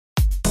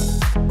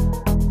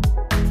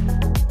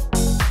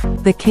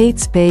The Kate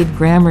Spade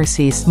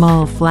Gramercy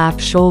small flap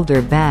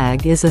shoulder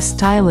bag is a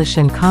stylish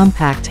and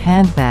compact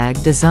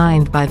handbag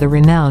designed by the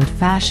renowned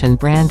fashion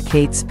brand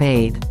Kate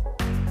Spade.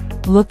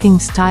 Looking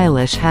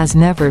stylish has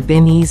never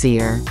been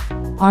easier.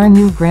 Our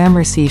new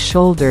Gramercy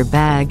shoulder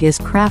bag is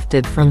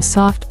crafted from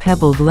soft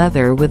pebbled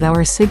leather with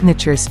our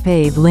signature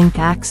spade link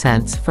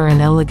accents for an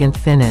elegant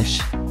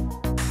finish.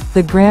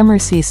 The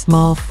Gramercy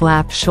small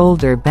flap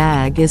shoulder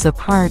bag is a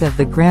part of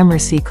the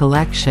Gramercy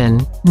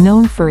collection,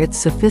 known for its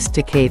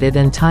sophisticated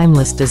and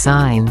timeless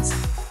designs.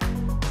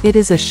 It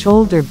is a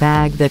shoulder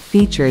bag that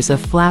features a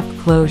flap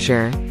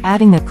closure,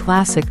 adding a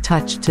classic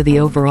touch to the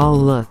overall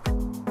look.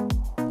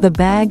 The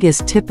bag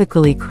is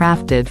typically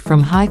crafted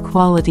from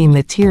high-quality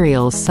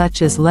materials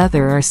such as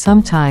leather or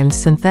sometimes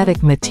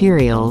synthetic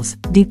materials,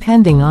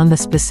 depending on the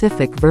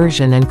specific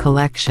version and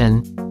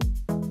collection.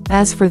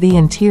 As for the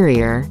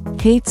interior,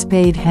 Kate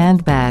Spade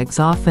handbags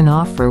often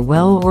offer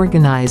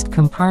well-organized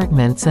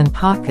compartments and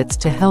pockets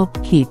to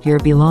help keep your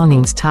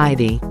belongings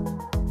tidy.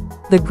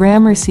 The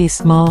Gramercy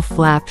small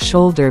flap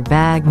shoulder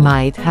bag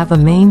might have a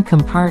main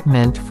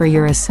compartment for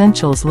your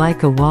essentials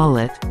like a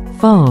wallet,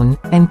 phone,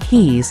 and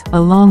keys,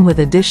 along with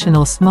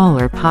additional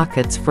smaller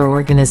pockets for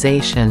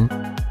organization.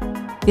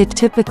 It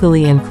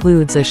typically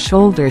includes a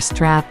shoulder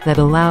strap that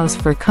allows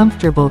for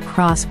comfortable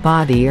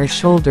cross-body or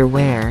shoulder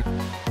wear.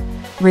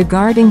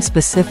 Regarding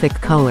specific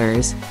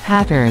colors,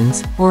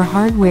 patterns, or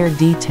hardware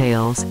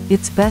details,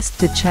 it's best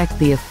to check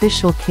the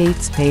official Kate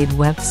Spade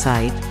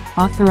website,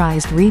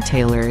 authorized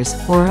retailers,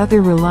 or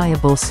other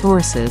reliable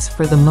sources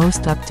for the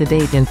most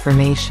up-to-date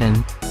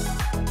information.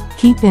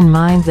 Keep in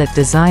mind that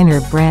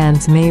designer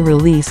brands may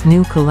release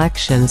new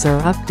collections or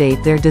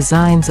update their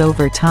designs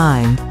over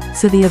time,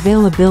 so the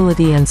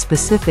availability and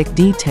specific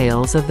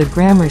details of the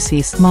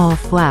Gramercy small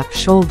flap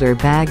shoulder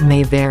bag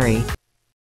may vary.